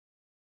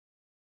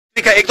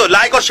है, एक तो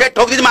लाइक और शेयर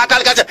ठोक दीजिए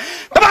महाकाल का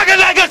दबा के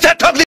लाइक और शेयर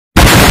ठोक दीजिए।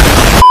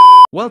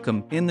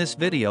 Welcome, in this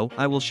video,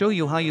 I will show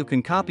you how you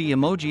can copy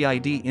emoji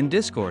ID in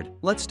Discord.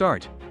 Let's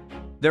start.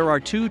 There are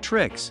two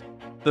tricks.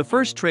 The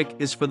first trick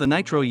is for the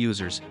Nitro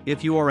users.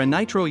 If you are a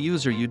Nitro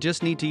user, you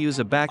just need to use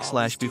a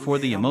backslash before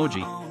the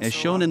emoji, as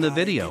shown in the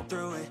video.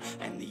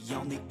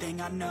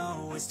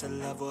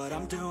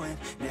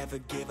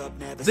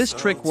 This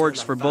trick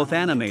works for both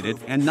animated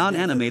and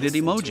non-animated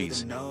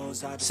emojis.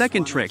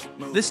 Second trick,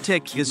 this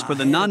tick is for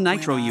the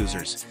non-Nitro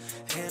users.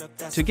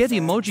 To get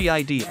emoji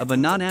ID of a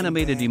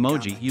non-animated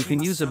emoji, you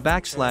can use a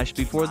backslash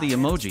before the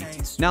emoji.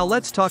 Now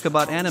let's talk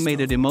about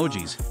animated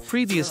emojis.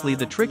 Previously,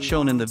 the trick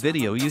shown in the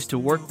video used to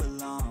work,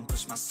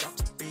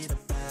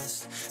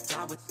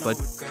 but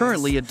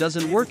currently it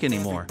doesn't work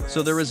anymore,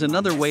 so there is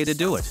another way to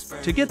do it.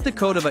 To get the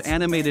code of an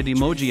animated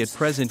emoji at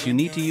present, you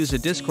need to use a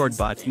Discord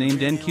bot named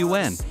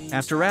NQN.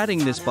 After adding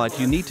this bot,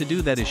 you need to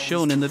do that as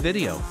shown in the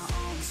video.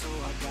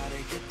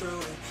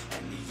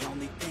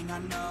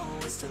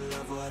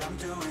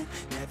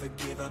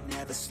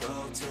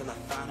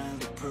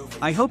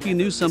 I hope you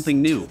knew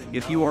something new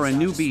if you are a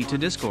newbie to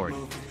Discord.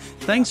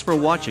 Thanks for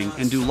watching,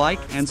 and do like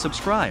and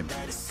subscribe.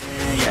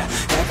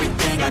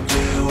 Everything I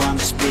do